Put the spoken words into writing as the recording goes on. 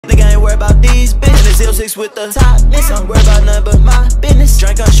worry about these bitches. L6 with the topness. Don't worry about nothing but my business.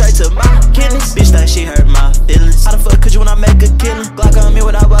 Drink on straight to my kidneys. Bitch that she hurt my feelings. How the fuck could you when I make a killing? Glock on me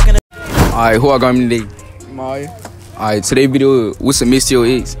without walking. Alright, who I got me today? Mario. Alright, today video, what's the miss to your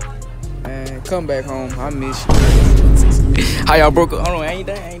ex? Man, come back home. I miss you. How y'all broke up? Hold on, I ain't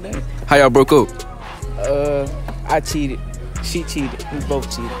done. How y'all broke up? I cheated. She cheated. We both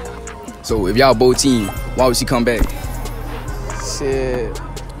cheated. So if y'all both team, why would she come back? Shit.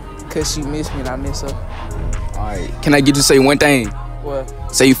 Cause she missed me and I miss her. Alright, can I get you to say one thing? What?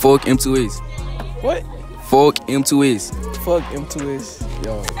 Say fuck M2S. What? Fuck M2S. Fuck M2S.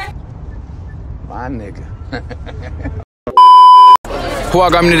 Yo. My nigga. Who I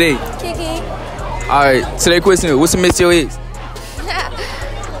got me today? Kiki. Alright, today question, what's the miss to your ex?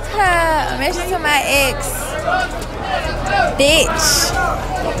 Mention to my ex. Bitch.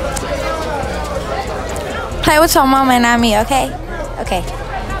 Play with your mama and not me, okay? Okay.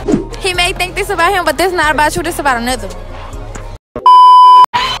 He may think this about him, but this not about you, this about another.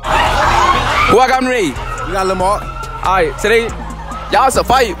 Who I got me today? You got Lamar. Alright, today, y'all it's a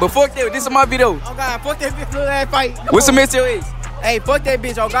fight, but fuck that, this is my video. Oh God, fuck that bitch, little ass fight. What's the miss to your ex? Hey, fuck that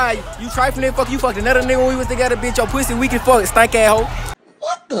bitch, oh God. You trifling, fuck you fucked another nigga when we was together, bitch. Your pussy weak as fuck, stank ass hoe.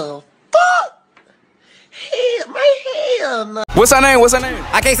 What the fuck? Hell no. What's her name? What's her name?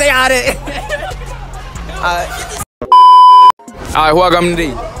 I can't say all that. Alright, who I got me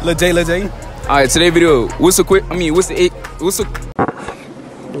today? Lil J. Alright, today video, what's the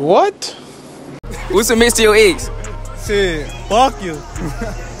miss to your ex? Shit, fuck you.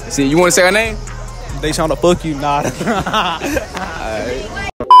 See, you wanna say her name? They tryna fuck you, nah.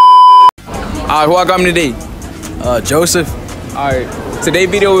 Alright, who I got me today? Joseph. Alright, today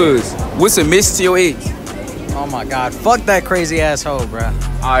video is, what's the miss to your ex? Oh my God, fuck that crazy asshole, bruh.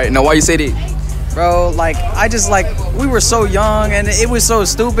 Alright, now why you say that? Bro, like, we were so young and it was so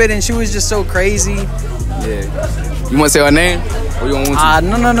stupid and she was just so crazy. Yeah. You wanna say her name? Or you don't want to?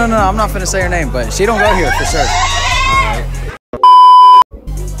 No, I'm not finna say her name, but she don't go here for sure.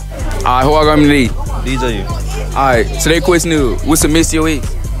 Alright, who I got me today? DJ. Alright, today question is, what's the miss to your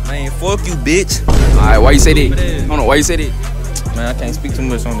ex? Man, fuck you, bitch. Alright, why you say that? Hold on, why you say that? Man, I can't speak too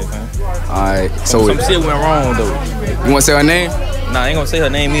much on this, man. Alright, so Some shit went wrong, though. you wanna say her name? Nah, I ain't gonna say her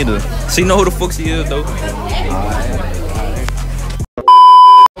name either. She know who the fuck she is, though.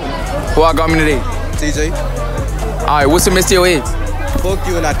 Who I got me today? TJ. Alright, what's the miss to your ex? Fuck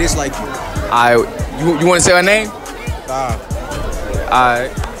you and I dislike you. Alright, you wanna say her name? Nah.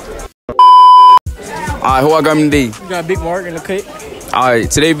 Alright. Alright, who I got me today? You got Big Mark in the cut. Alright,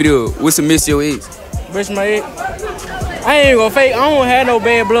 today video, what's the miss to your ex? Bitch, my ex. I ain't gonna fake. I don't have no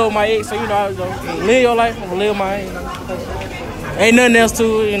bad blood with my ex, so you know, I was gonna live your life. I'm gonna live mine. You know. Ain't nothing else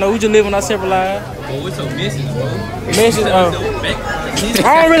to it. You know, we just living our separate lives. Well, what's your message, bro? Message.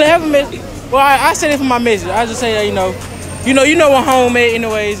 I don't really have a message. Well, I said it for my message. I just say that you know what home at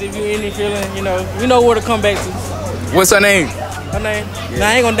anyways. If you any feeling, you know where to come back to. What's her name? Her name? Yeah. Nah,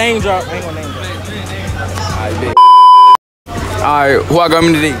 I ain't gonna name drop. Alright, bet. Alright, who I got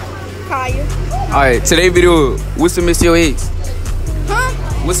me today? Kaya. Alright, today video, what's the miss to your ex? Huh?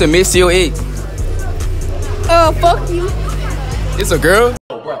 What's the miss to your ex? Fuck you. It's a girl?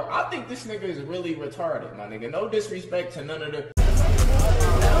 Bro, I think this nigga is really retarded, my nigga. No disrespect to none of the...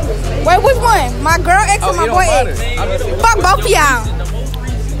 Wait, which one? My girl ex or my boy ex? Fuck both of y'all.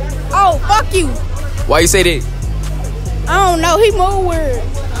 Oh, fuck you. Why you say that? I don't know. He moved weird.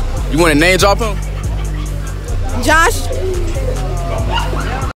 You wanna name drop him? Josh.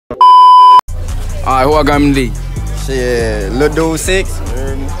 Alright, who I got me today? Shit, Lil Dude 6.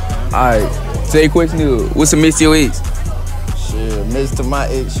 Alright, today question is, what's the miss to your ex? Shit, miss to my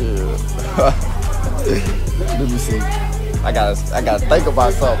ex, shit. Let me see. I gotta think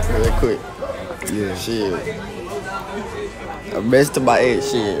about something real quick. Yeah. Shit. I missed to my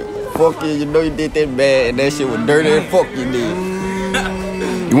ex, shit. Fuck you, you know you did that bad and that shit was dirty and fuck you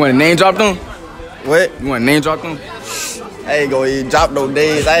did. You wanna name drop them? What? You wanna name drop them? I ain't gonna even drop no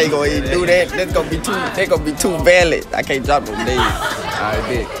days. I ain't gonna even do that. That's gonna be too valid. I can't drop no days. Alright,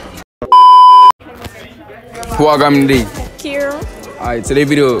 bet. Who I got me today? Kira. Alright, today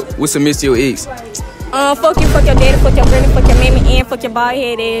video, what's the miss to your ex? Fuck you, fuck your daddy, fuck your granny, fuck your mammy, and fuck your bald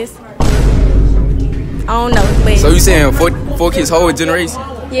head ass. I don't know, but... So you saying fuck his whole generation?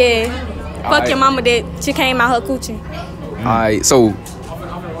 Yeah. Fuck your mama that she came out her coochie. Alright, so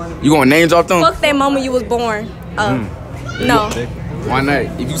you gonna name drop them? Fuck that moment you was born. No. Why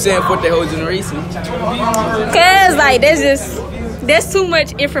not? If you saying fuck that whole generation. Cause like that's too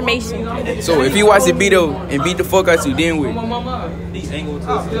much information. So if he watch the video and beat the fuck out you, then what?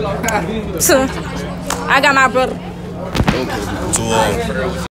 So I got my brother. Too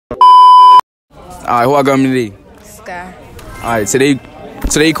old. Alright, who I got me today? Sky. Alright,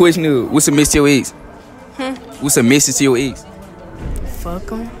 today question is, what's a message to your ex? What's a message to your ex? Fuck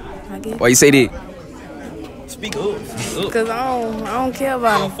them, I guess. Why you say that? Speak up. Cause I don't care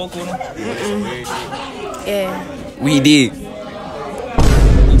about them. Fuck with them. Yeah. We did.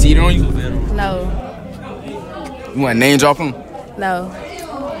 You cheated on you? No. You want to name drop him? No.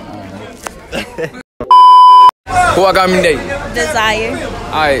 Who I got me today? Desire.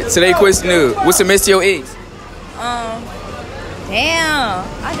 Alright, today question is, what's a message to your ex? Damn.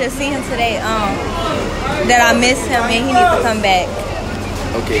 I just seen him today. That I miss him and he needs to come back.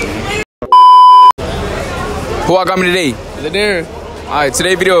 Okay. Who I got me today? Is it there? Alright,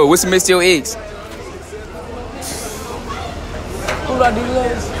 today video, what's the message to your ex? Who do I do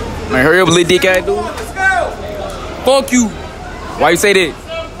last? Man, hurry up, little dick ass dude. Fuck you. Why you say that?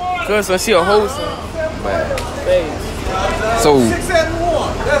 Cause she a host. So,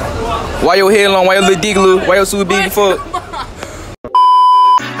 why your hair long? Why your little dick little? Why your super big fuck?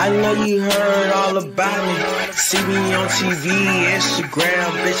 I know you heard all about me. See me on TV,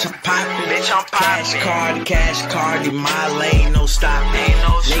 Instagram, bitch, I'm poppin'. Bitch, I'm poppin'. Cash card, in my lane, no stopping. Ain't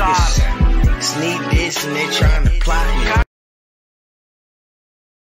no stopping. Niggas sneak this and they tryna plot me.